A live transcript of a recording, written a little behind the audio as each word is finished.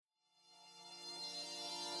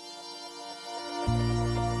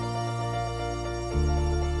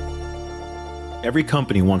Every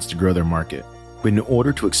company wants to grow their market, but in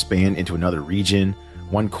order to expand into another region,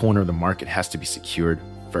 one corner of the market has to be secured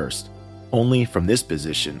first. Only from this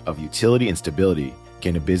position of utility and stability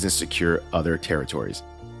can a business secure other territories.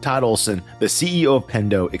 Todd Olson, the CEO of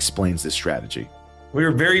Pendo, explains this strategy. We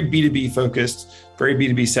were very B2B focused, very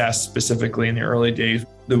B2B SaaS specifically in the early days.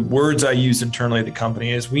 The words I use internally at the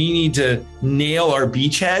company is we need to nail our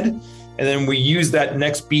beachhead, and then we use that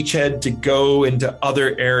next beachhead to go into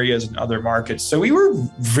other areas and other markets. So we were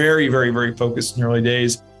very, very, very focused in the early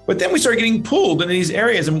days. But then we started getting pulled into these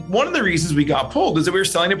areas. And one of the reasons we got pulled is that we were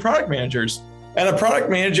selling to product managers. And a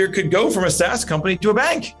product manager could go from a SaaS company to a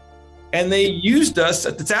bank. And they used us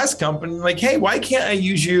at the SaaS company, like, hey, why can't I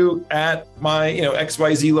use you at my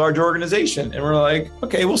XYZ large organization? And we're like,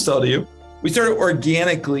 okay, we'll sell to you. We started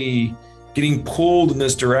organically getting pulled in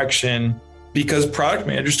this direction because product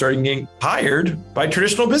managers started getting hired by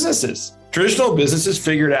traditional businesses. Traditional businesses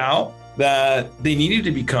figured out that they needed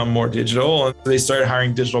to become more digital, and they started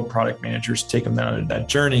hiring digital product managers to take them down that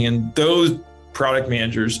journey. And those product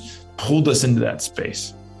managers pulled us into that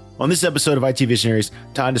space. On this episode of IT Visionaries,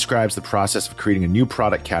 Todd describes the process of creating a new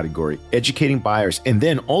product category, educating buyers, and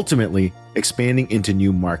then ultimately expanding into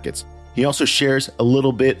new markets. He also shares a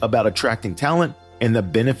little bit about attracting talent and the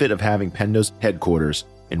benefit of having Pendo's headquarters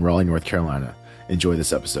in Raleigh, North Carolina. Enjoy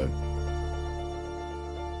this episode.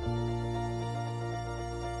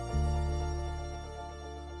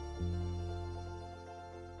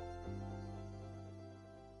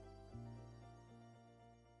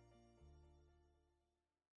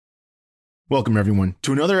 Welcome, everyone,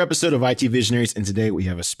 to another episode of IT Visionaries, and today we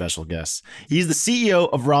have a special guest. He's the CEO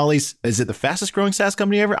of Raleigh's, is it the fastest growing SaaS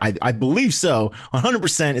company ever? I believe so,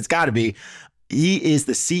 100%, it's got to be. He is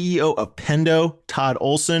the CEO of Pendo, Todd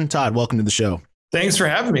Olson. Todd, welcome to the show. Thanks for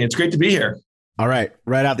having me. It's great to be here. All right,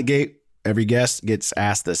 right out the gate, every guest gets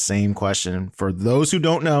asked the same question. For those who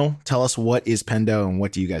don't know, tell us, what is Pendo and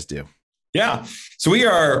what do you guys do? Yeah. So we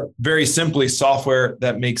are very simply software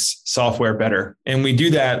that makes software better. And we do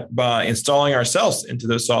that by installing ourselves into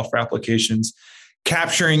those software applications,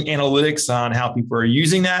 capturing analytics on how people are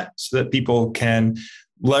using that so that people can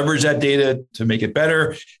leverage that data to make it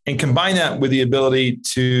better, and combine that with the ability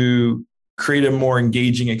to create a more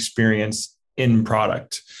engaging experience in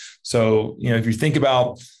product. So, if you think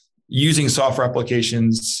about using software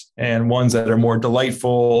applications and ones that are more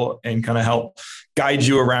delightful and kind of help guide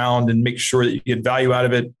you around and make sure that you get value out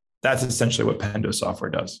of it, that's essentially what Pendo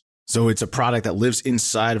software does. So it's a product that lives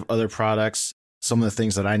inside of other products. Some of the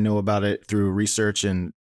things that I know about it through research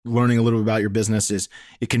and learning a little bit about your business is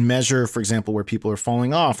it can measure, for example, where people are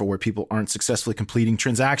falling off or where people aren't successfully completing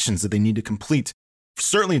transactions that they need to complete.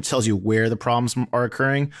 Certainly it tells you where the problems are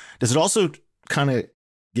occurring. Does it also kind of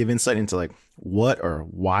give insight into like what or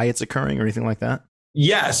why it's occurring or anything like that?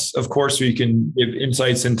 Yes, of course, we can give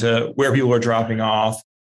insights into where people are dropping off.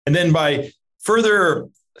 And then by further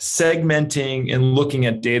segmenting and looking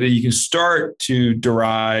at data, you can start to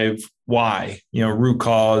derive why, root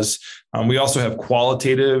cause. We also have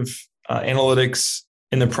qualitative analytics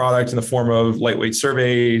in the product in the form of lightweight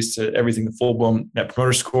surveys to everything, the full-blown net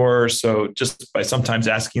promoter score. So just by sometimes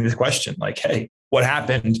asking the question like, hey, what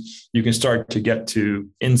happened? You can start to get to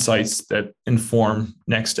insights that inform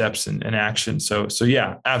next steps and action. So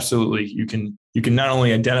yeah, absolutely. You can not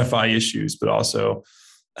only identify issues, but also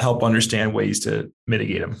help understand ways to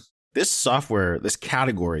mitigate them. This software, this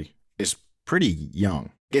category is pretty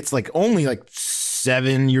young. It's only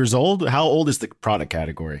 7 years old. How old is the product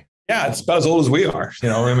category? Yeah, it's about as old as we are.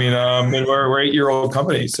 And we're 8-year-old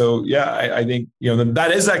company. So yeah, I think,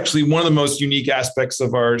 that is actually one of the most unique aspects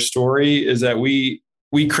of our story is that we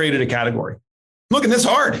created a category. Look, and this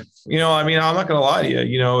hard. I'm not going to lie to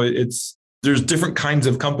you. There's different kinds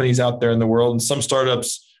of companies out there in the world, and some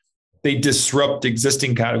startups, they disrupt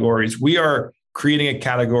existing categories. We are creating a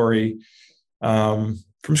category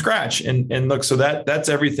from scratch. And look, so that's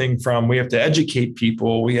everything from, we have to educate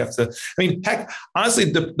people. We have to, heck, honestly,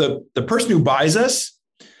 the person who buys us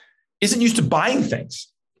isn't used to buying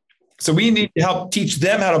things. So we need to help teach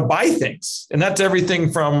them how to buy things. And that's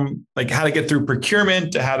everything from how to get through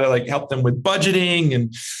procurement to how to help them with budgeting.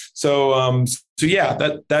 And so yeah,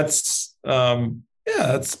 that's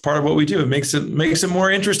part of what we do. It makes it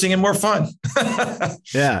more interesting and more fun.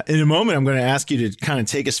 Yeah. In a moment, I'm going to ask you to kind of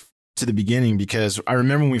take us to the beginning, because I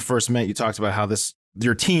remember when we first met, you talked about how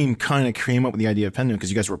your team kind of came up with the idea of Pendo because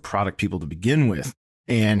you guys were product people to begin with,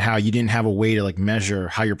 and how you didn't have a way to measure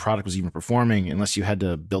how your product was even performing unless you had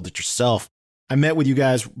to build it yourself. I met with you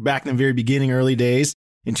guys back in the very beginning, early days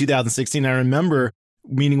in 2016. I remember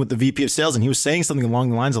meeting with the VP of sales, and he was saying something along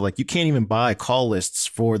the lines of like, you can't even buy call lists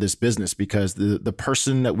for this business because the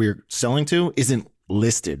person that we're selling to isn't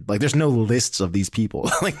listed. Like there's no lists of these people.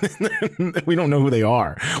 Like we don't know who they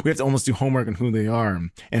are. We have to almost do homework on who they are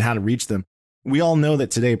and how to reach them. We all know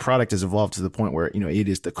that today product has evolved to the point where, it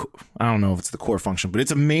is I don't know if it's the core function, but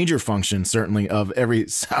it's a major function certainly of every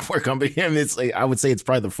software company. And it's like, I would say it's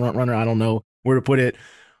probably the front runner. I don't know where to put it.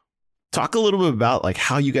 Talk a little bit about like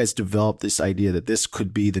how you guys developed this idea that this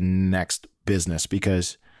could be the next business,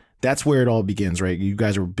 because that's where it all begins, right? You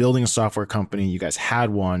guys were building a software company, you guys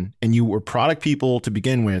had one, and you were product people to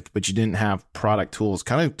begin with, but you didn't have product tools.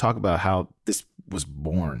 Kind of talk about how this was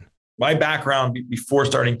born. My background before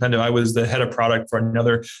starting Pendo, I was the head of product for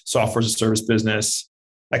another software as a service business.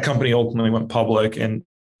 That company ultimately went public. And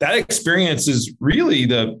that experience is really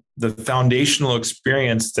the foundational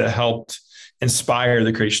experience that helped inspire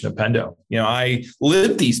the creation of Pendo. I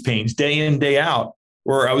lived these pains day in, day out,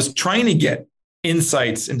 where I was trying to get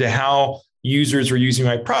insights into how users were using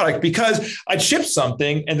my product, because I'd ship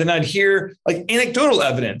something and then I'd hear like anecdotal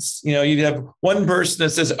evidence. You'd have one person that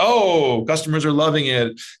says, "Oh, customers are loving it."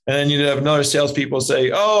 And then you'd have another salespeople say,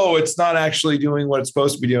 "Oh, it's not actually doing what it's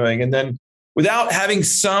supposed to be doing." And then without having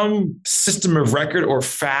some system of record or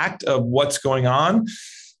fact of what's going on,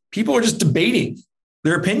 people are just debating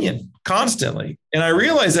their opinion constantly. And I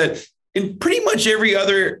realized that in pretty much every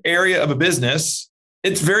other area of a business,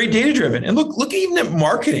 it's very data driven. And look even at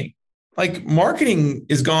marketing. Like marketing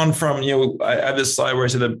has gone from, I have this slide where I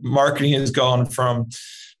said that marketing has gone from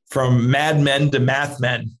mad men to math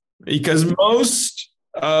men, because most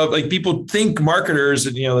people think marketers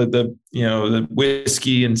and, the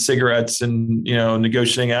whiskey and cigarettes and,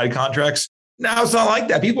 negotiating ad contracts. Now it's not like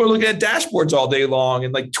that. People are looking at dashboards all day long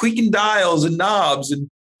and like tweaking dials and knobs. And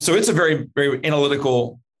so it's a very, very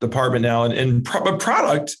analytical department now. And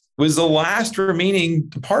product was the last remaining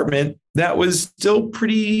department that was still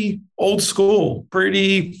pretty old school,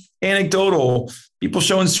 pretty anecdotal, people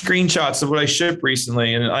showing screenshots of what I shipped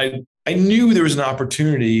recently. And I knew there was an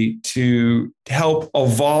opportunity to help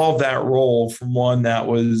evolve that role from one that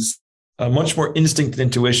was much more instinct and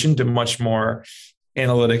intuition to much more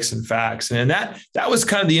analytics and facts. And that was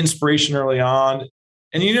kind of the inspiration early on.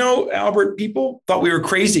 And Albert, people thought we were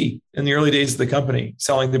crazy in the early days of the company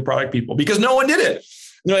selling to product people because no one did it.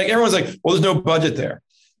 Everyone's like, well, there's no budget there.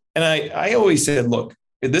 And I always said, look,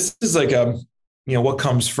 this is like what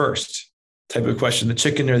comes first type of question, the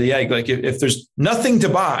chicken or the egg. Like if there's nothing to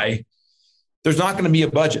buy, there's not going to be a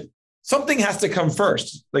budget. Something has to come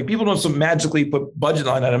first. Like people don't so magically put budget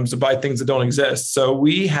line items to buy things that don't exist. So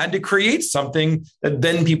we had to create something that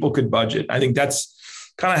then people could budget. I think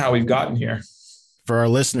that's kind of how we've gotten here. For our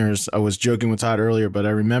listeners, I was joking with Todd earlier, but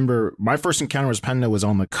I remember my first encounter with Pendo was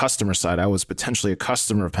on the customer side. I was potentially a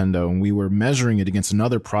customer of Pendo, and we were measuring it against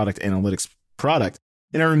another product analytics product.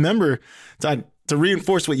 And I remember, Todd, to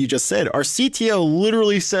reinforce what you just said, our CTO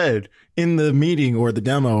literally said in the meeting or the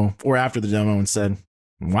demo or after the demo and said,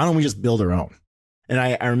 "Why don't we just build our own?" And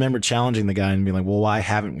I remember challenging the guy and being like, "Well, why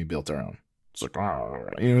haven't we built our own?" It's like,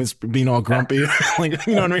 it's being all grumpy. Like, what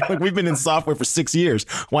I mean? Like we've been in software for 6 years.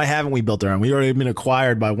 Why haven't we built our own? We've already been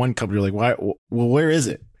acquired by one company. Like, why? Well, where is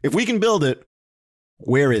it? If we can build it,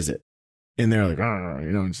 where is it? And they're like,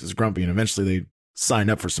 it's just grumpy. And eventually they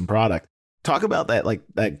signed up for some product. Talk about that, like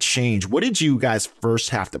that change. What did you guys first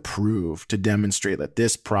have to prove to demonstrate that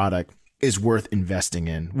this product is worth investing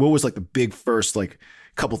in? What was like the big first, like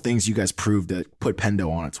couple things you guys proved that put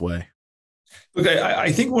Pendo on its way? Look,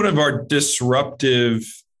 I think one of our disruptive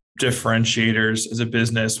differentiators as a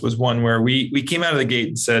business was one where we came out of the gate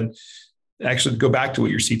and said, actually go back to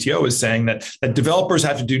what your CTO was saying, that developers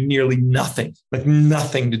have to do nearly nothing, like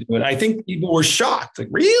nothing to do it. I think people were shocked, like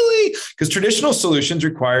really? Because traditional solutions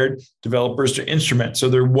required developers to instrument. So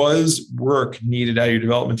there was work needed out of your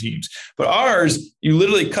development teams. But ours, you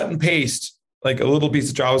literally cut and paste like a little piece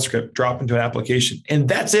of JavaScript, drop into an application, and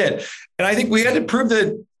that's it. And I think we had to prove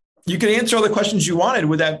that you could answer all the questions you wanted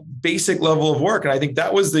with that basic level of work. And I think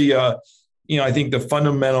that was the, I think the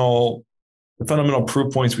fundamental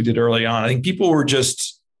proof points we did early on. I think people were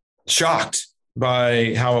just shocked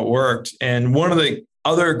by how it worked. And one of the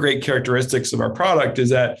other great characteristics of our product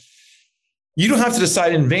is that you don't have to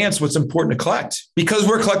decide in advance what's important to collect because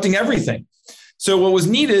we're collecting everything. So what was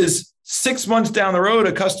neat is 6 months down the road,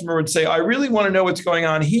 a customer would say, I really want to know what's going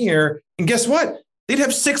on here. And guess what? They'd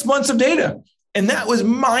have 6 months of data. And that was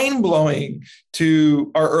mind-blowing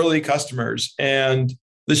to our early customers. And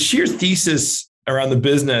the sheer thesis around the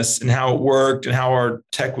business and how it worked and how our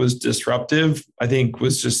tech was disruptive, I think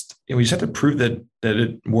was just, we just had to prove that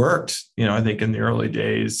it worked, I think in the early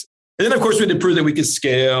days. And then of course we had to prove that we could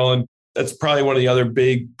scale. And That's probably one of the other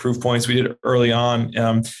big proof points we did early on.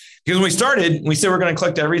 Because when we started, we said we're going to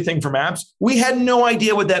collect everything from apps. We had no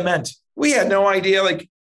idea what that meant. We had no idea, like,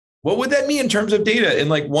 what would that mean in terms of data? And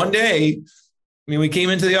like one day, I mean, we came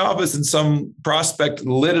into the office and some prospect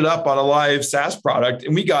lit it up on a live SaaS product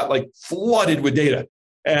and we got like flooded with data.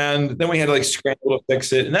 And then we had to like scramble to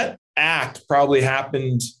fix it. And that act probably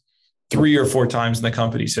happened 3 or 4 times in the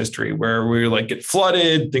company's history where we would like get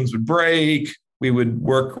flooded, things would break. We would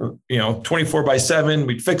work, 24/7,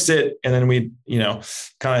 we'd fix it. And then we'd,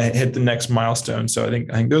 kind of hit the next milestone. So I think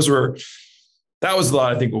that was a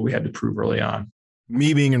lot, I think, what we had to prove early on.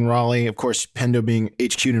 Me being in Raleigh, of course, Pendo being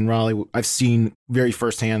HQ'd in Raleigh, I've seen very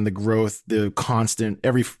firsthand the growth, the constant,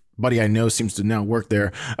 everybody I know seems to now work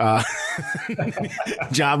there,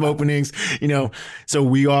 job openings, so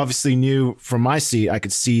we obviously knew from my seat, I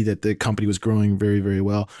could see that the company was growing very, very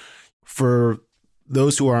well. For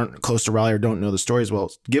those who aren't close to Raleigh or don't know the story as well,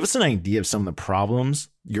 give us an idea of some of the problems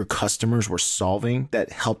your customers were solving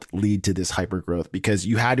that helped lead to this hyper growth, because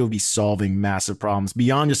you had to be solving massive problems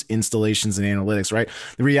beyond just installations and analytics, right?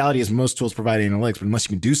 The reality is most tools provide analytics, but unless you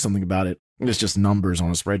can do something about it, it's just numbers on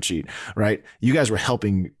a spreadsheet, right? You guys were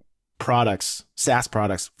helping products, SaaS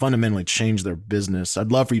products, fundamentally change their business.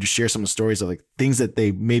 I'd love for you to share some of the stories of like things that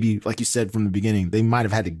they maybe, like you said from the beginning, they might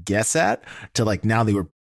have had to guess at to like now they were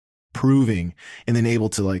proving and then able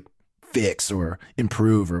to like fix or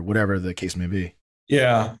improve or whatever the case may be.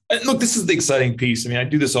 Yeah. And look, this is the exciting piece. I mean, I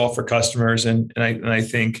do this all for customers. And I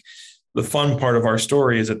think the fun part of our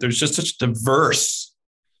story is that there's just such a diverse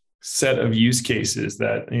set of use cases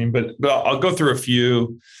but I'll go through a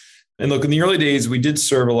few. And look, in the early days, we did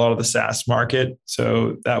serve a lot of the SaaS market.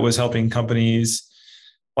 So that was helping companies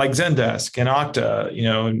like Zendesk and Okta,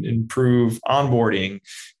 improve onboarding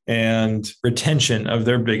and retention of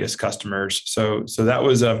their biggest customers. So that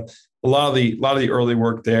was a lot of the early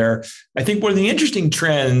work there. I think one of the interesting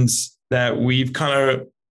trends that we've kind of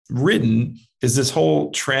ridden is this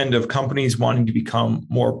whole trend of companies wanting to become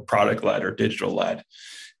more product-led or digital-led.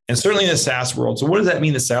 And certainly in the SaaS world. So what does that mean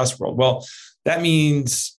in the SaaS world? Well, that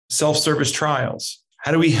means self-service trials.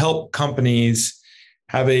 How do we help companies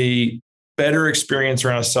have a better experience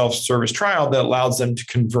around a self-service trial that allows them to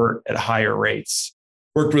convert at higher rates?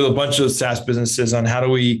 Worked with a bunch of SaaS businesses on how do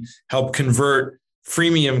we help convert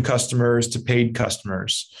freemium customers to paid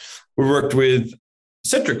customers. We worked with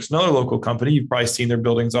Citrix, another local company. You've probably seen their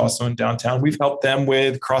buildings also in downtown. We've helped them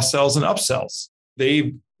with cross-sells and upsells.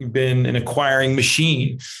 They've been an acquiring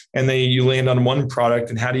machine, and you land on one product,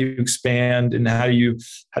 and how do you expand, and how do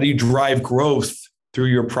you drive growth through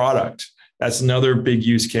your product? That's another big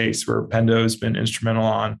use case where Pendo has been instrumental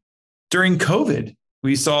on. During COVID,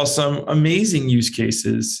 we saw some amazing use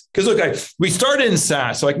cases. Because look, we started in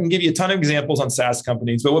SaaS, so I can give you a ton of examples on SaaS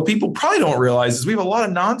companies. But what people probably don't realize is we have a lot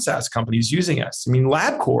of non-SaaS companies using us. I mean,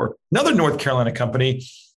 LabCorp, another North Carolina company,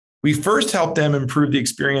 we first helped them improve the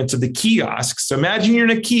experience of the kiosks. So imagine you're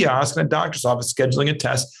in a kiosk in a doctor's office scheduling a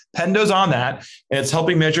test. Pendo's on that, and it's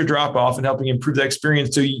helping measure drop-off and helping improve that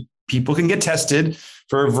experience so people can get tested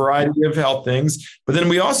for a variety of health things. But then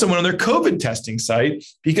we also went on their COVID testing site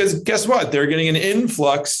because guess what? They're getting an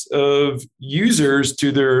influx of users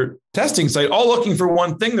to their testing site, all looking for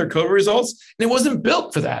one thing, their COVID results. And it wasn't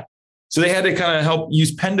built for that. So they had to kind of help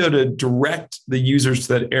use Pendo to direct the users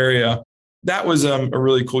to that area. That was a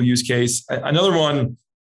really cool use case. Another one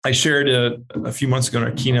I shared a few months ago in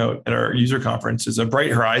our keynote at our user conference is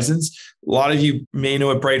Bright Horizons. A lot of you may know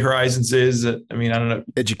what Bright Horizons is. I mean, I don't know.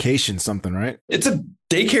 Education, something, right? It's a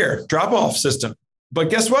daycare drop-off system. But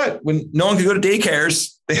guess what? When no one could go to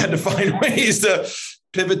daycares, they had to find ways to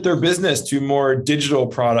pivot their business to more digital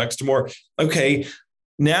products, to more, okay,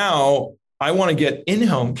 now I want to get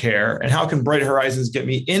in-home care. And how can Bright Horizons get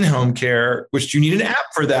me in-home care? Which you need an app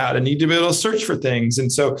for that. I need to be able to search for things.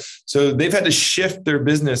 And so they've had to shift their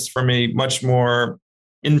business from a much more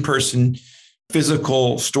in-person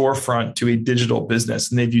physical storefront to a digital business.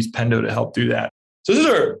 And they've used Pendo to help do that. So those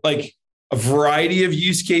are like a variety of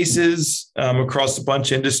use cases across a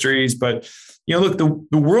bunch of industries. But, look,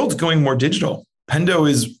 the world's going more digital. Pendo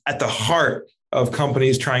is at the heart of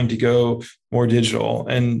companies trying to go more digital.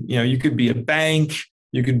 And, you could be a bank,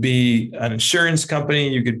 you could be an insurance company,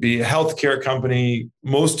 you could be a healthcare company.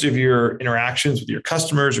 Most of your interactions with your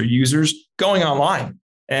customers or users going online.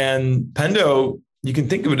 And Pendo, you can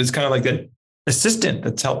think of it as kind of like that assistant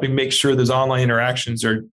that's helping make sure those online interactions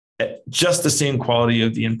are just the same quality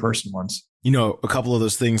of the in-person ones. A couple of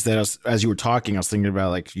those things that as you were talking, I was thinking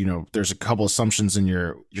about like, there's a couple assumptions in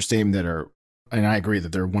your statement that are, and I agree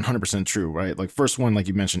that they're 100% true, right? Like first one, like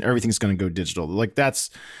you mentioned, everything's going to go digital. Like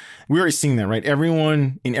we're already seeing that, right?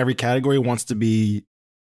 Everyone in every category wants to be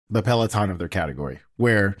the Peloton of their category,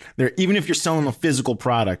 where they're, even if you're selling a physical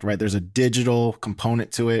product, right, there's a digital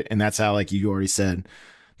component to it. And that's how, like you already said,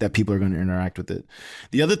 that people are going to interact with it.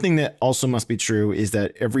 The other thing that also must be true is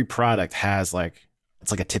that every product has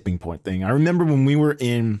it's like a tipping point thing. I remember when we were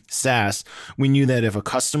in SaaS, we knew that if a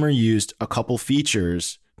customer used a couple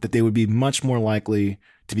features, that they would be much more likely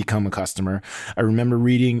to become a customer. I remember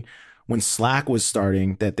reading when Slack was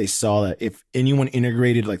starting that they saw that if anyone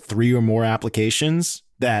integrated like 3 or more applications,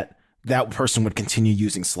 that person would continue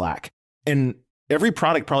using Slack. And every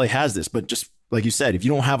product probably has this, but just like you said, if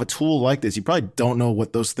you don't have a tool like this, you probably don't know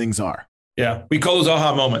what those things are. Yeah, we call those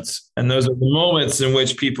aha moments. And those are the moments in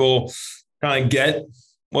which people kind of get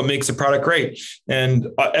what makes a product great. And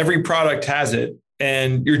every product has it.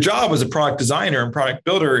 And your job as a product designer and product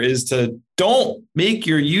builder is to don't make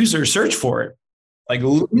your user search for it. Like,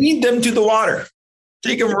 lead them to the water.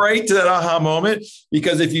 Take them right to that aha moment.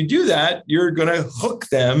 Because if you do that, you're going to hook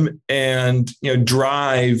them and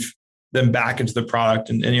drive them back into the product.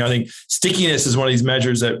 And I think stickiness is one of these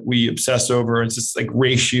measures that we obsess over. It's just like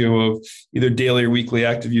ratio of either daily or weekly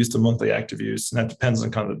active use to monthly active use. And that depends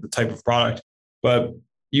on kind of the type of product. But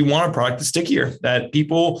you want a product that's stickier, that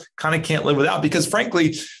people kind of can't live without, because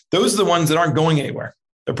frankly, those are the ones that aren't going anywhere.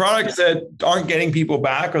 The products that aren't getting people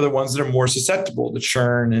back are the ones that are more susceptible to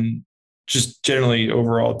churn and just generally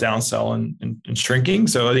overall downsell and shrinking.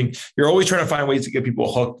 So I think you're always trying to find ways to get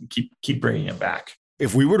people hooked and keep bringing it back.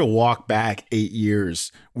 If we were to walk back 8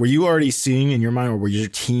 years, were you already seeing in your mind, or were your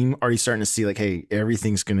team already starting to see like, hey,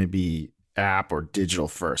 everything's going to be app or digital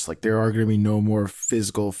first? Like, there are going to be no more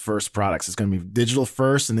physical first products. It's going to be digital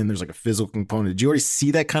first, and then there's like a physical component. Did you already see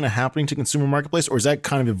that kind of happening to consumer marketplace, or is that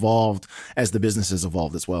kind of evolved as the business has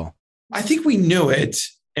evolved as well? I think we knew it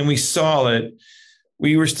and we saw it.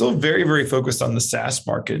 We were still very, very focused on the SaaS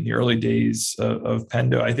market in the early days of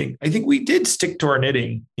Pendo. I think we did stick to our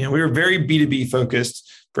knitting. We were very B2B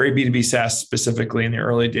focused, very B2B SaaS specifically in the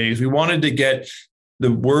early days. We wanted to get,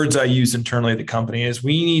 the words I use internally at the company is,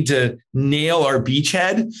 we need to nail our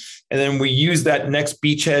beachhead. And then we use that next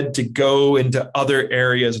beachhead to go into other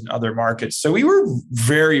areas and other markets. So we were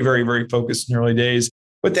very, very, very focused in the early days.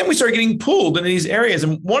 But then we started getting pulled into these areas.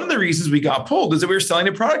 And one of the reasons we got pulled is that we were selling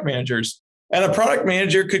to product managers. And a product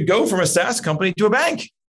manager could go from a SaaS company to a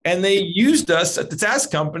bank. And they used us at the SaaS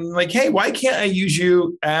company, like, hey, why can't I use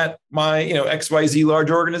you at my XYZ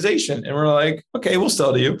large organization? And we're like, okay, we'll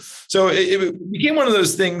sell to you. So it became one of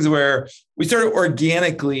those things where we started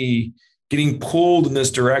organically getting pulled in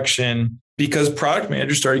this direction because product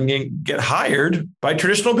managers started get hired by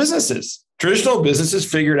traditional businesses. Traditional businesses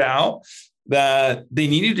figured out that they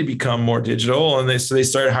needed to become more digital. And so they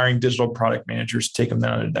started hiring digital product managers to take them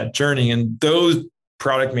down that journey. And those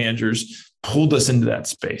product managers pulled us into that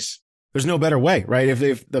space. There's no better way, right?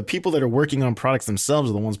 If the people that are working on products themselves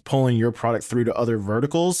are the ones pulling your product through to other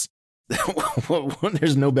verticals,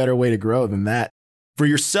 there's no better way to grow than that. For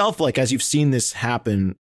yourself, like, as you've seen this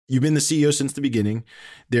happen, you've been the CEO since the beginning.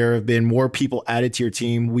 There have been more people added to your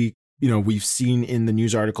team. We've seen in the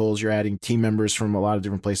news articles, you're adding team members from a lot of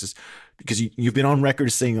different places, because you've been on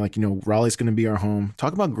record saying, like, Raleigh's going to be our home.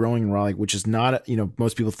 Talk about growing in Raleigh, which is not,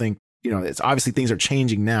 most people think, it's obviously things are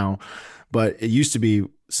changing now, but it used to be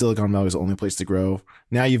Silicon Valley was the only place to grow.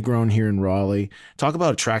 Now you've grown here in Raleigh. Talk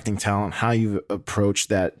about attracting talent, how you've approached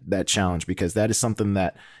that challenge, because that is something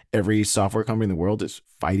that every software company in the world is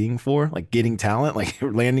fighting for, like getting talent, like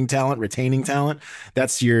landing talent, retaining talent.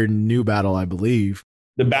 That's your new battle, I believe.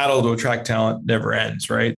 The battle to attract talent never ends,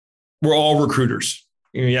 right? We're all recruiters.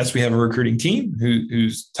 Yes, we have a recruiting team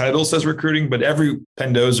whose title says recruiting, but every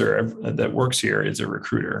Pendozer that works here is a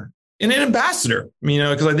recruiter and an ambassador.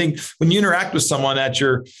 Because I think when you interact with someone at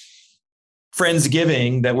your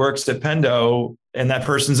Friendsgiving that works at Pendo, and that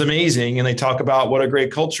person's amazing, and they talk about what a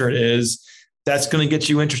great culture it is, that's going to get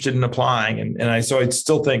you interested in applying. So I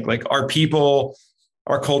still think, like, our people,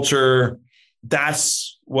 our culture,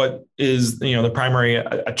 that's what is, the primary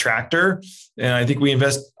attractor. And I think we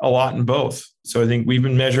invest a lot in both. So I think we've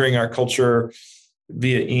been measuring our culture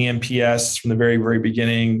via eNPS from the very, very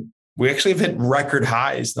beginning. We actually have hit record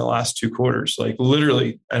highs in the last 2 quarters. Like,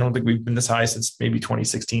 literally, I don't think we've been this high since maybe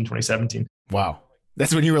 2016, 2017. Wow.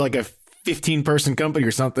 That's when you were like a 15-person company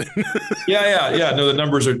or something. Yeah. No, the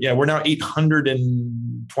numbers are, we're now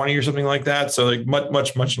 820 or something like that. So like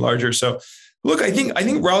much, much larger. So look, I think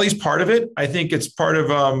Raleigh's part of it. I think it's part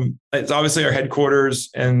of, it's obviously our headquarters,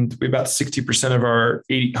 and we about 60% of our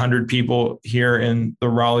 800 people here in the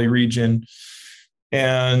Raleigh region.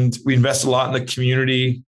 And we invest a lot in the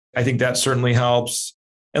community. I think that certainly helps.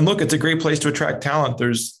 And look, it's a great place to attract talent.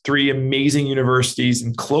 There's 3 amazing universities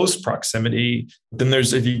in close proximity. Then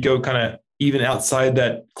there's, if you go kind of even outside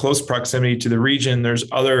that close proximity to the region, there's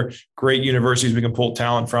other great universities we can pull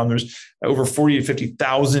talent from. There's over 40 to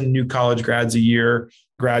 50,000 new college grads a year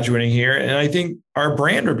graduating here. And I think our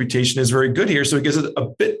brand reputation is very good here. So it gives it a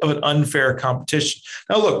bit of an unfair competition.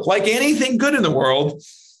 Now, look, like anything good in the world,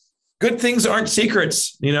 good things aren't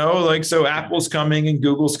secrets, so Apple's coming and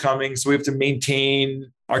Google's coming. So we have to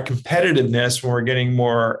maintain our competitiveness when we're getting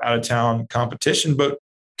more out of town competition. But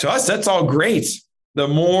to us, that's all great. The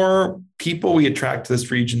more people we attract to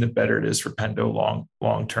this region, the better it is for Pendo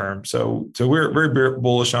long term. So we're very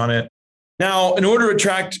bullish on it. Now, in order to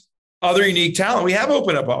attract other unique talent, we have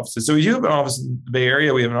opened up offices. So we do have an office in the Bay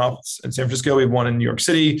Area. We have an office in San Francisco. We have one in New York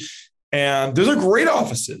City. And those are great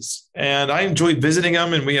offices. And I enjoy visiting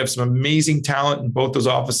them. And we have some amazing talent in both those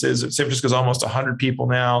offices. San Francisco is almost 100 people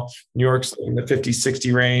now. New York's in the 50,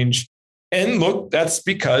 60 range. And look, that's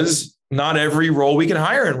because not every role we can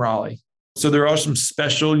hire in Raleigh. So there are some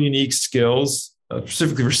special, unique skills,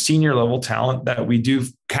 specifically for senior level talent, that we do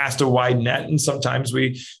cast a wide net. And sometimes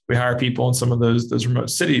we hire people in some of those remote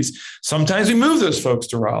cities. Sometimes we move those folks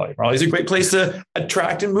to Raleigh. Raleigh's a great place to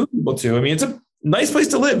attract and move people to. I mean, it's a nice place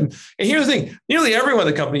to live. And here's the thing, nearly everyone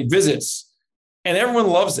in the company visits and everyone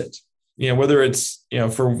loves it. Whether it's,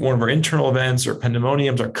 for one of our internal events or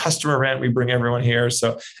Pandemoniums, our customer event, we bring everyone here.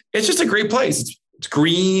 So it's just a great place. It's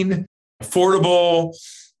green, affordable,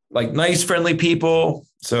 like nice, friendly people.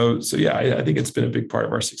 So yeah, I think it's been a big part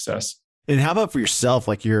of our success. And how about for yourself,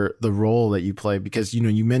 like the role that you play? Because,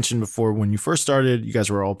 you mentioned before when you first started, you guys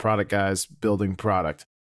were all product guys building product.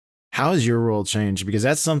 How has your role changed? Because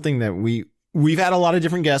that's something that we've had a lot of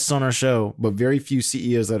different guests on our show, but very few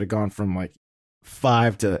CEOs that have gone from like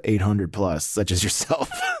 5 to 800 plus, such as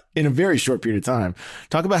yourself, in a very short period of time.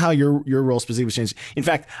 Talk about how your role specifically changed. In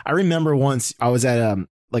fact, I remember once I was at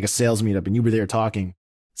like a sales meetup and you were there talking.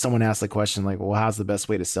 Someone asked the question like, well, how's the best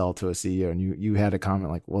way to sell to a CEO? And you had a comment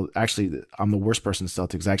like, well, actually, I'm the worst person to sell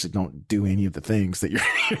to because I actually don't do any of the things that you're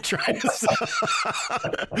trying to sell.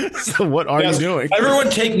 So what are you doing? Everyone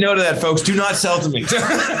take note of that, folks. Do not sell to me.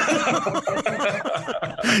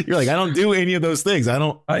 You're like, I don't do any of those things. I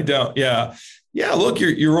don't. Yeah. Yeah. Look,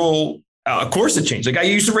 your role, of course it changed. Like I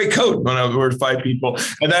used to write code when I was 5 people.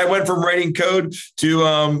 And then I went from writing code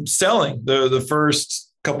to selling the first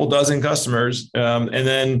couple dozen customers. And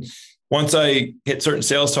then once I hit certain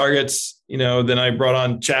sales targets, then I brought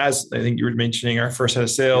on Chaz. I think you were mentioning our first head of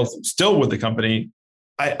sales, still with the company.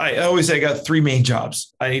 I always say I got 3 main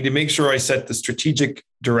jobs. I need to make sure I set the strategic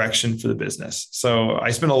direction for the business. So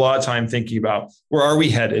I spend a lot of time thinking about where are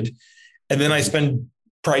we headed? And then I spend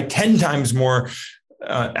probably 10 times more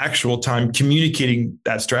actual time communicating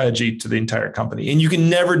that strategy to the entire company. And you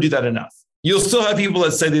can never do that enough. You'll still have people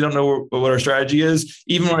that say they don't know what our strategy is,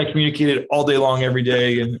 even when I communicate it all day long, every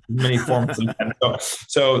day in many forms.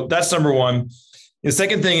 So that's number one. The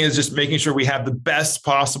second thing is just making sure we have the best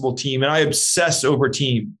possible team. And I obsess over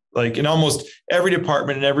team. Like in almost every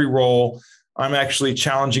department and every role, I'm actually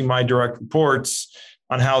challenging my direct reports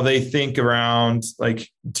on how they think around, like,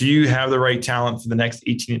 do you have the right talent for the next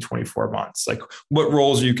 18 to 24 months? Like, what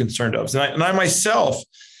roles are you concerned of? And I myself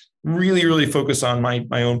really, really focus on my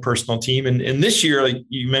own personal team. And this year, like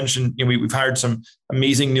you mentioned, we've hired some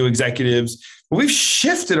amazing new executives, but we've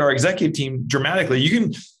shifted our executive team dramatically. You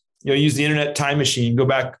can, use the internet time machine, go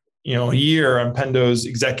back, a year on Pendo's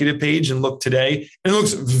executive page and look today, and it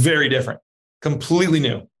looks very different, completely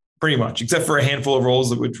new, pretty much, except for a handful of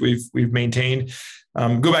roles which we've maintained.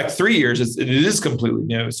 Go back 3 years, it is completely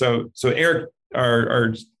new. So Eric,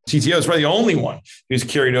 our CTO, is probably the only one who's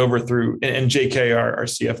carried over through, and JK, our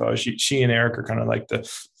CFO, she and Eric are kind of like the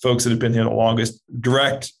folks that have been here the longest,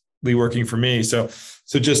 directly working for me. So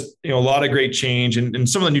just, a lot of great change, and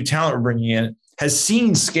some of the new talent we're bringing in has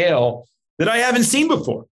seen scale that I haven't seen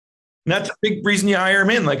before. And that's a big reason you hire him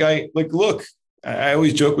in. Look, I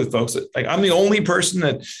always joke with folks that I'm the only person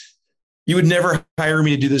that you would never hire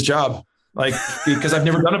me to do this job. Because I've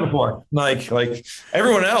never done it before. Like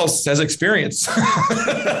everyone else has experience.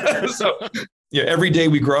 So every day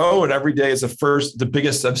we grow, and every day is the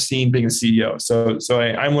biggest I've seen being a CEO. So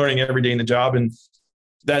I'm learning every day in the job, and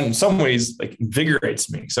that in some ways invigorates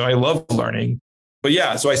me. So I love learning. But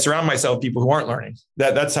yeah, so I surround myself with people who aren't learning.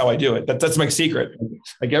 That's how I do it. That's my secret.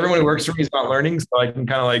 Everyone who works for me is not learning, so I can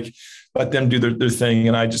kind of let them do their thing,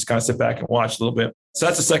 and I just kind of sit back and watch a little bit. So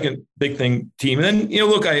that's the second big thing, team. And then,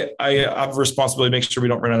 look, I have a responsibility to make sure we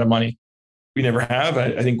don't run out of money. We never have.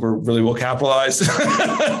 I think we're really well capitalized.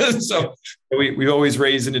 So we've always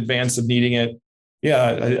raised in advance of needing it.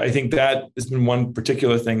 Yeah, I think that has been one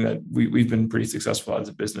particular thing that we've been pretty successful as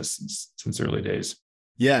a business since early days.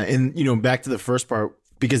 Yeah. And, back to the first part,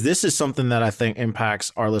 because this is something that I think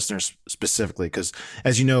impacts our listeners specifically. Because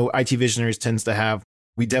as you know, IT Visionaries tends to have,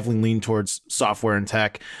 we definitely lean towards software and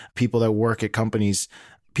tech, people that work at companies,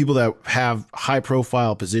 people that have high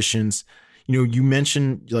profile positions. You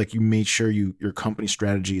mentioned like you made sure your company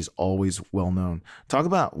strategy is always well known. Talk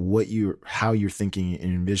about how you're thinking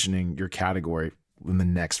and envisioning your category in the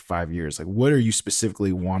next 5 years. Like, what are you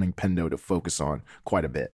specifically wanting Pendo to focus on quite a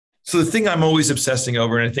bit? So the thing I'm always obsessing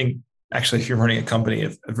over, and I think actually if you're running a company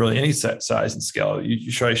of really any size and scale,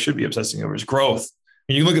 you should be obsessing over, is growth.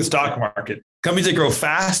 When you look at the stock market, companies that grow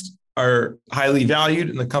fast are highly valued,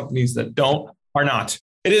 and the companies that don't are not.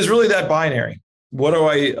 It is really that binary. What do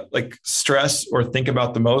I stress or think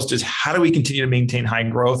about the most is how do we continue to maintain high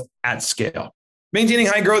growth at scale? Maintaining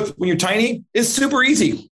high growth when you're tiny is super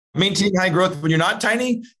easy. Maintaining high growth when you're not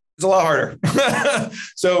tiny is a lot harder.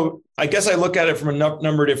 So I guess I look at it from a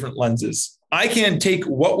number of different lenses. I can take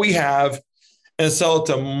what we have and sell it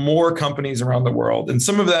to more companies around the world. And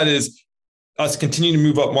some of that is us continuing to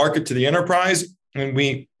move up market to the enterprise. And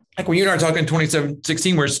when you and I are talking in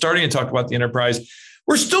 2016, we're starting to talk about the enterprise.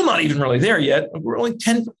 We're still not even really there yet. We're only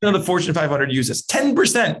 10% of the Fortune 500 use us.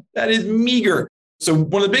 10%. That is meager. So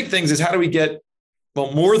one of the big things is how do we get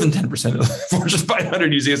more than 10% of the Fortune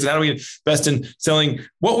 500 using us? And how do we invest in selling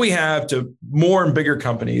what we have to more and bigger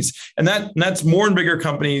companies? And that's more and bigger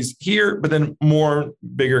companies here, but then more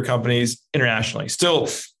bigger companies internationally. Still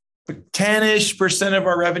 10-ish% of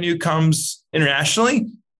our revenue comes internationally.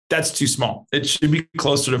 That's too small. It should be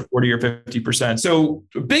closer to 40 or 50%. So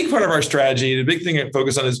a big part of our strategy, the big thing I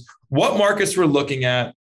focus on is what markets we're looking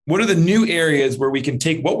at. What are the new areas where we can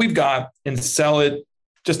take what we've got and sell it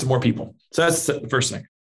just to more people? So that's the first thing.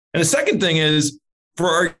 And the second thing is for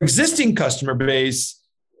our existing customer base,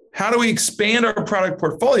 how do we expand our product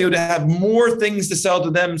portfolio to have more things to sell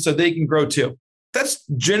to them so they can grow too? That's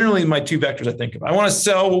generally my two vectors I think of. I want to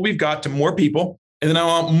sell what we've got to more people. And then I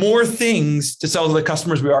want more things to sell to the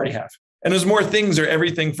customers we already have. And those more things are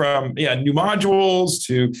everything from new modules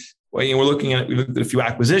to, we're looking at a few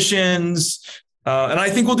acquisitions. And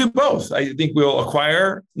I think we'll do both. I think we'll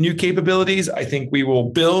acquire new capabilities. I think we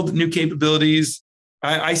will build new capabilities.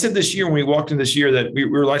 I said this year when we walked in this year that we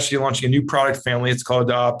were actually launching a new product family. It's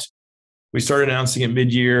called Adopt. We started announcing it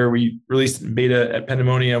mid-year. We released it in beta at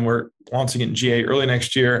Pandemonium. We're launching it in GA early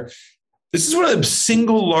next year. This is one of the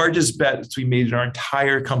single largest bets we made in our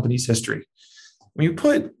entire company's history. When you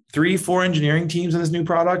put 3-4 engineering teams in this new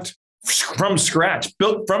product from scratch,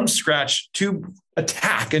 built from scratch to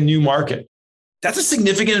attack a new market, that's a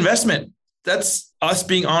significant investment. That's us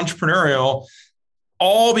being entrepreneurial,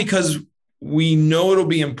 all because we know it'll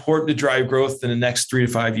be important to drive growth in the next 3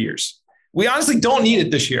 to 5 years. We honestly don't need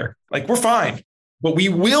it this year. We're fine, but we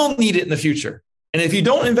will need it in the future. And if you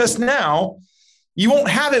don't invest now, you won't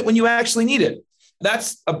have it when you actually need it.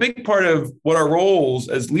 That's a big part of what our roles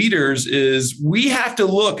as leaders is. We have to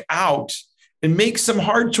look out and make some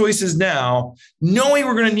hard choices now, knowing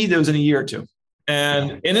we're going to need those in a year or two.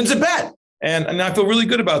 And it's a bet. And I feel really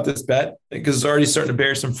good about this bet because it's already starting to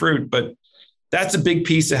bear some fruit. But that's a big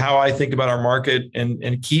piece of how I think about our market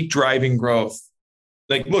and keep driving growth.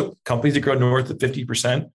 Look, companies that grow north of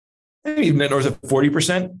 50%, maybe even north of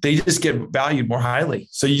 40%, they just get valued more highly.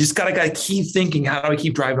 So you just got to keep thinking, how do I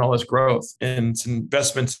keep driving all this growth? And it's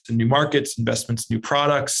investments in new markets, investments in new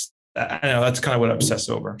products. I know that's kind of what I obsess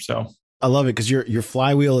over. So I love it because your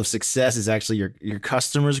flywheel of success is actually your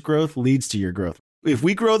customers' growth leads to your growth. If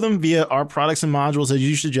we grow them via our products and modules, as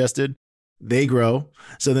you suggested, they grow.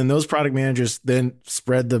 So then those product managers then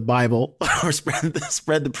spread the Bible or spread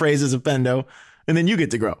the praises of Pendo, and then you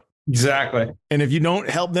get to grow. Exactly. And if you don't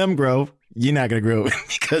help them grow, you're not going to grow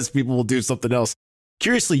because people will do something else.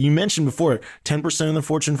 Curiously, you mentioned before, 10% of the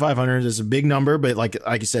Fortune 500 is a big number, but like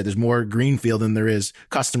you said, there's more greenfield than there is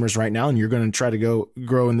customers right now, and you're going to try to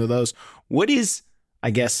grow into those. What is,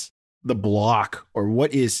 I guess, the block, or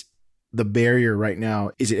what is the barrier right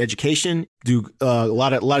now? Is it education? Do a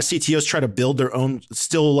lot of CTOs try to build their own,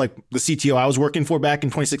 still like the CTO I was working for back in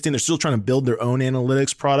 2016, they're still trying to build their own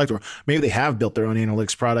analytics product, or maybe they have built their own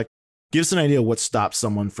analytics product. Give us an idea of what stops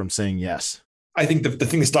someone from saying yes. I think the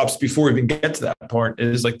thing that stops before we even get to that part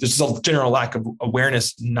is there's just a general lack of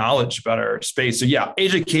awareness, knowledge about our space. So yeah,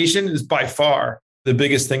 education is by far the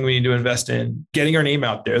biggest thing we need to invest in, getting our name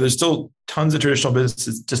out there. There's still tons of traditional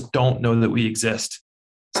businesses just don't know that we exist.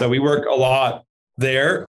 So we work a lot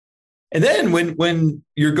there. And then when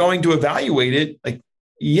you're going to evaluate it,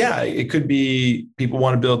 it could be people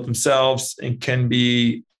want to build it themselves and can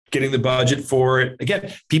be getting the budget for it.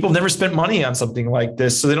 Again, people have never spent money on something like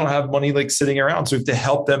this, so they don't have money sitting around. So we have to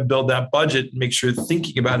help them build that budget and make sure they're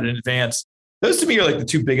thinking about it in advance. Those to me are the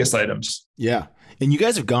two biggest items. Yeah. And you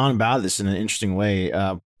guys have gone about this in an interesting way.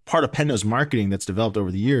 Part of Pendo's marketing that's developed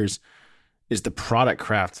over the years is the Product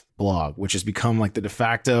Craft blog, which has become like the de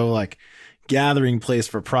facto like gathering place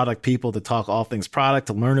for product people to talk all things product,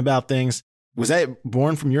 to learn about things. Was that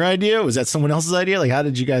born from your idea? Was that someone else's idea? Like, how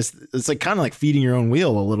did you guys, it's like kind of like feeding your own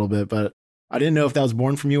wheel a little bit, but I didn't know if that was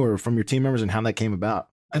born from you or from your team members and how that came about.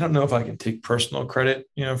 I don't know if I can take personal credit,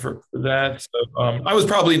 for that. So, I was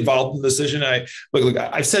probably involved in the decision. Look,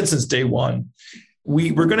 I've said since day one,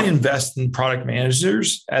 we're going to invest in product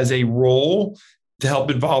managers as a role to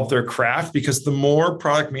help evolve their craft, because the more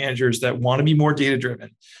product managers that want to be more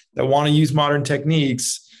data-driven, that want to use modern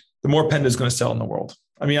techniques, the more Pendo is going to sell in the world.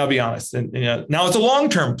 I mean, I'll be honest. And now it's a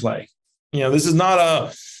long-term play. This is not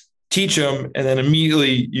a teach them and then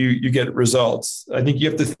immediately you get results. I think you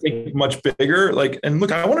have to think much bigger. And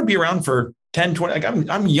look, I want to be around for 10, 20,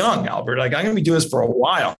 I'm young, Albert. I'm going to be doing this for a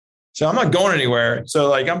while. So I'm not going anywhere.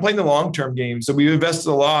 So I'm playing the long-term game. So we've invested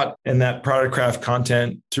a lot in that Product Craft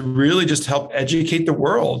content to really just help educate the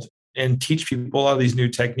world and teach people a lot of these new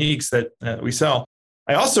techniques that we sell.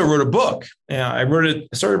 I also wrote a book. I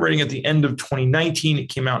started writing at the end of 2019. It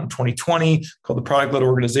came out in 2020 called The Product-Led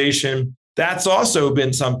Organization. That's also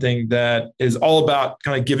been something that is all about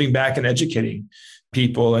kind of giving back and educating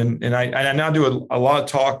people. And I now do a lot of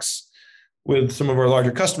talks with some of our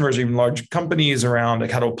larger customers, even large companies, around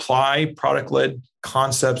how to apply product-led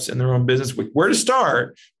concepts in their own business, where to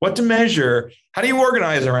start, what to measure, how do you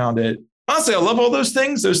organize around it. Honestly, I love all those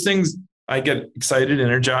things. Those things, I get excited,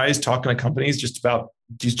 energized talking to companies just about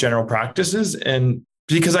these general practices, and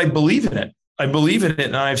because I believe in it. I believe in it,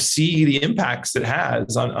 and I see the impacts it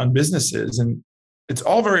has on businesses, and it's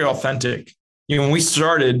all very authentic. When we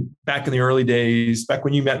started back in the early days, back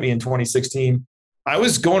when you met me in 2016, I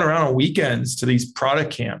was going around on weekends to these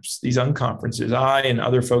product camps, these unconferences, I and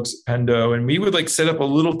other folks at Pendo, and we would set up a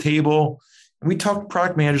little table and we talked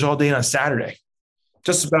product managers all day on a Saturday,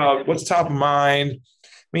 just about what's top of mind. I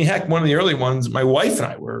mean, heck, one of the early ones, my wife and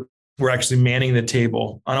I were actually manning the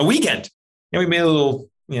table on a weekend. And we made a little,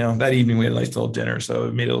 that evening we had a nice little dinner. So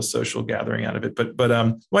we made a little social gathering out of it. But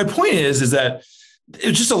my point is that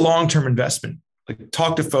it's just a long-term investment.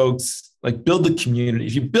 Talk to folks, build the community.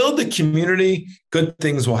 If you build the community, good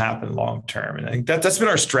things will happen long-term. And I think that's been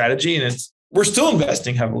our strategy, and we're still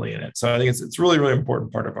investing heavily in it. So I think it's really, really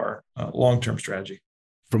important part of our long-term strategy.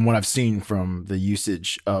 From what I've seen from the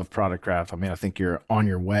usage of Product Craft, I think you're on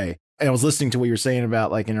your way. And I was listening to what you're saying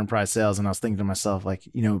about enterprise sales, and I was thinking to myself,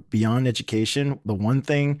 beyond education, the one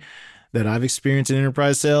thing that I've experienced in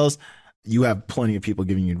enterprise sales, you have plenty of people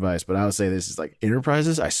giving you advice, but I would say this is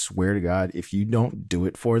enterprises, I swear to God, if you don't do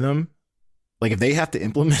it for them, if they have to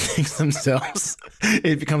implement things themselves,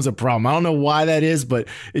 it becomes a problem. I don't know why that is, but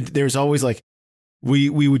there's always we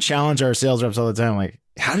would challenge our sales reps all the time.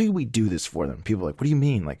 How do we do this for them? People are what do you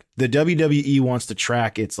mean? The WWE wants to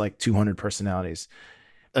track its 200 personalities.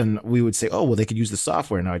 And we would say, oh, well, they could use the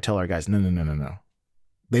software. Now I tell our guys, no.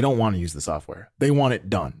 They don't want to use the software. They want it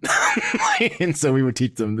done. And so we would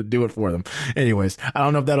teach them to do it for them. Anyways, I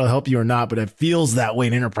don't know if that'll help you or not, but it feels that way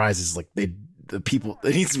in enterprises. The people,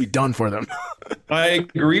 it needs to be done for them. I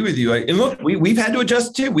agree with you. And look, we've had to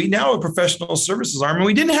adjust too. We now have a professional services arm, and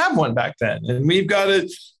we didn't have one back then. And we've got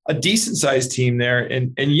a decent sized team there.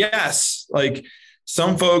 And yes,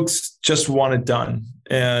 some folks just want it done.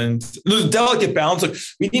 And there's a delicate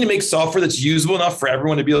balance. We need to make software that's usable enough for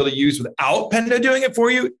everyone to be able to use without Pendo doing it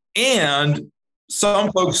for you. And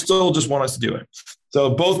some folks still just want us to do it. So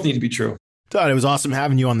both need to be true. Todd, it was awesome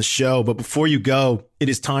having you on the show. But before you go, it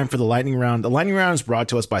is time for the lightning round. The lightning round is brought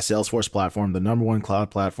to us by Salesforce Platform, the #1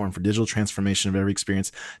 cloud platform for digital transformation of every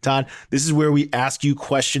experience. Todd, this is where we ask you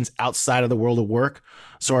questions outside of the world of work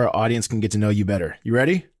so our audience can get to know you better. You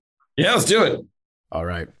ready? Yeah, let's do it. All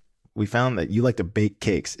right. We found that you like to bake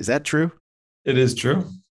cakes. Is that true? It is true.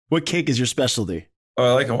 What cake is your specialty? Oh,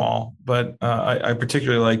 I like them all, but I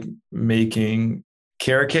particularly like making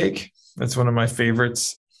carrot cake. That's one of my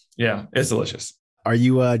favorites. Yeah, it's delicious. Are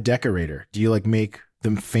you a decorator? Do you make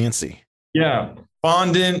them fancy? Yeah.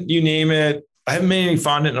 Fondant, you name it. I haven't made any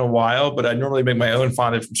fondant in a while, but I normally make my own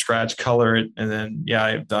fondant from scratch, color it. And then,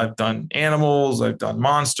 I've done animals, I've done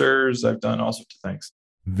monsters, I've done all sorts of things.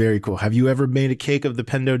 Very cool. Have you ever made a cake of the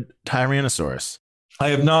Pendo Tyrannosaurus? I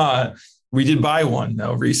have not. We did buy one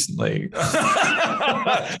though recently.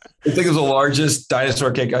 I think it was the largest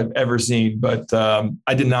dinosaur cake I've ever seen, but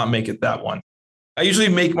I did not make it that one. I usually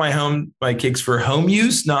make my cakes for home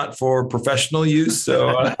use, not for professional use.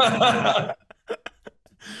 So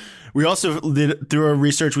we also did, through our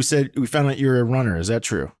research, we found out you're a runner. Is that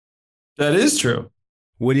true? That is true.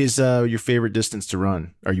 What is your favorite distance to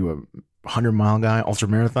run? Are you 100-mile guy, ultra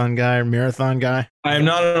marathon guy? I am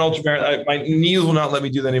not an ultra marathon. My knees will not let me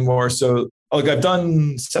do that anymore. So look, I've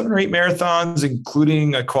done 7 or 8 marathons,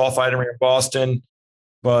 including a qualified in Boston.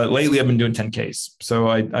 But lately I've been doing 10Ks. So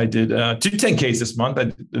I did 2 10Ks this month. I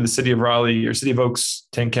did the City of Raleigh or City of Oaks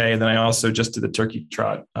 10K. And then I also just did the Turkey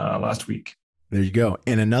Trot last week. There you go.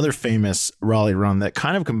 And another famous Raleigh run that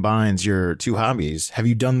kind of combines your 2 hobbies. Have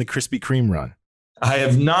you done the Krispy Kreme run? I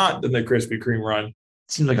have not done the Krispy Kreme run. It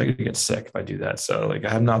seems like I could get sick if I do that. So like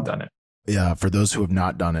I have not done it. Yeah. For those who have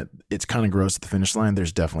not done it, it's kind of gross at the finish line.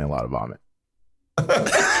 There's definitely a lot of vomit.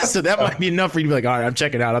 So that might be enough for you to be like, all right, I'm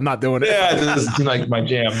checking out. I'm not doing it. Yeah, it doesn't seem like my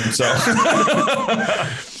jam.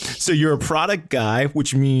 So you're a product guy,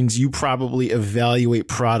 which means you probably evaluate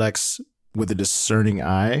products with a discerning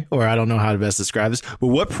eye, or I don't know how to best describe this, but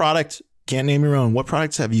what product, can't name your own, what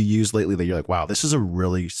products have you used lately that you're like, wow, this is a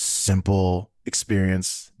really simple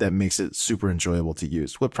experience that makes it super enjoyable to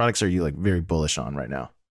use? What products are you like very bullish on right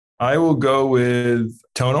now? I will go with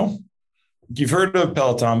Tonal. You've heard of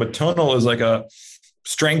Peloton, but Tonal is like a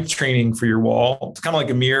strength training for your wall. It's kind of like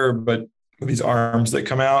a mirror, but with these arms that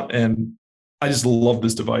come out. And I just love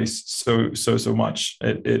this device so much.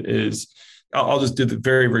 It is, I'll just do the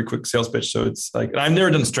very, very quick sales pitch. So it's like, I've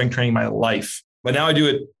never done strength training in my life, but now I do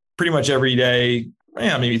it pretty much every day.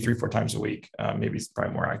 Yeah, maybe 3-4 times a week. Maybe it's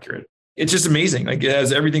probably more accurate. It's just amazing. Like it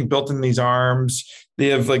has everything built in these arms. They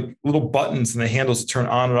have like little buttons and the handles to turn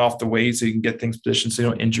on and off the weight so you can get things positioned so you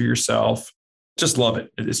don't injure yourself. Just love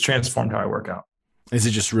it. It's transformed how I work out. Is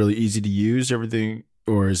it just really easy to use, everything?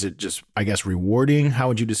 Or is it just, I guess, rewarding? How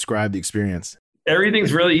would you describe the experience?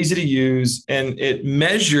 Everything's really easy to use and it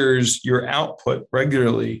measures your output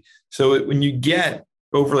regularly. So when you get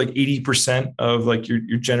over like 80% of like your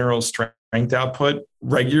general strength output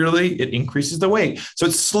regularly, it increases the weight. So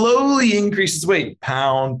it slowly increases weight,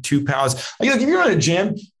 pound, 2 pounds. Like if you're in a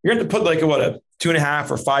gym, you're going to put like a 2.5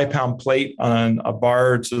 or 5 pound plate on a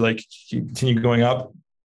bar to like continue going up.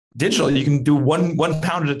 Digital, you can do one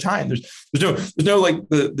pound at a time. There's no like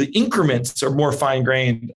the increments are more fine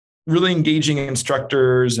grained. Really engaging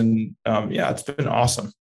instructors, and yeah, it's been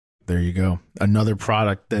awesome. There you go. Another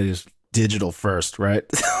product that is digital first, right?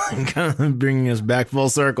 Kind of bringing us back full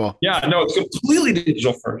circle. Yeah, no, it's completely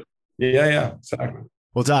digital first. Yeah, exactly.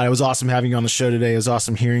 Well, Todd, it was awesome having you on the show today. It was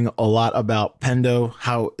awesome hearing a lot about Pendo,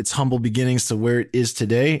 how its humble beginnings to where it is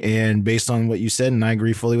today. And based on what you said, and I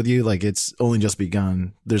agree fully with you, like it's only just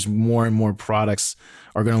begun. There's more and more products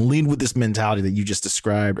are going to lead with this mentality that you just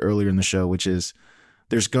described earlier in the show, which is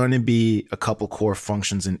there's going to be a couple core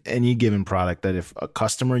functions in any given product that if a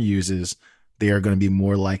customer uses, they are going to be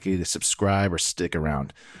more likely to subscribe or stick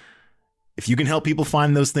around. If you can help people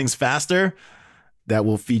find those things faster, that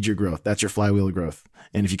will feed your growth. That's your flywheel of growth.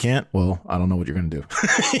 And if you can't, well, I don't know what you're going to do.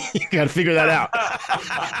 You got to figure that out.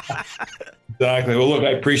 Exactly. Well, look, I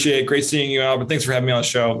appreciate it. Great seeing you, Albert. Thanks for having me on the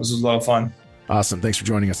show. This was a lot of fun. Awesome. Thanks for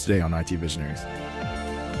joining us today on IT Visionaries.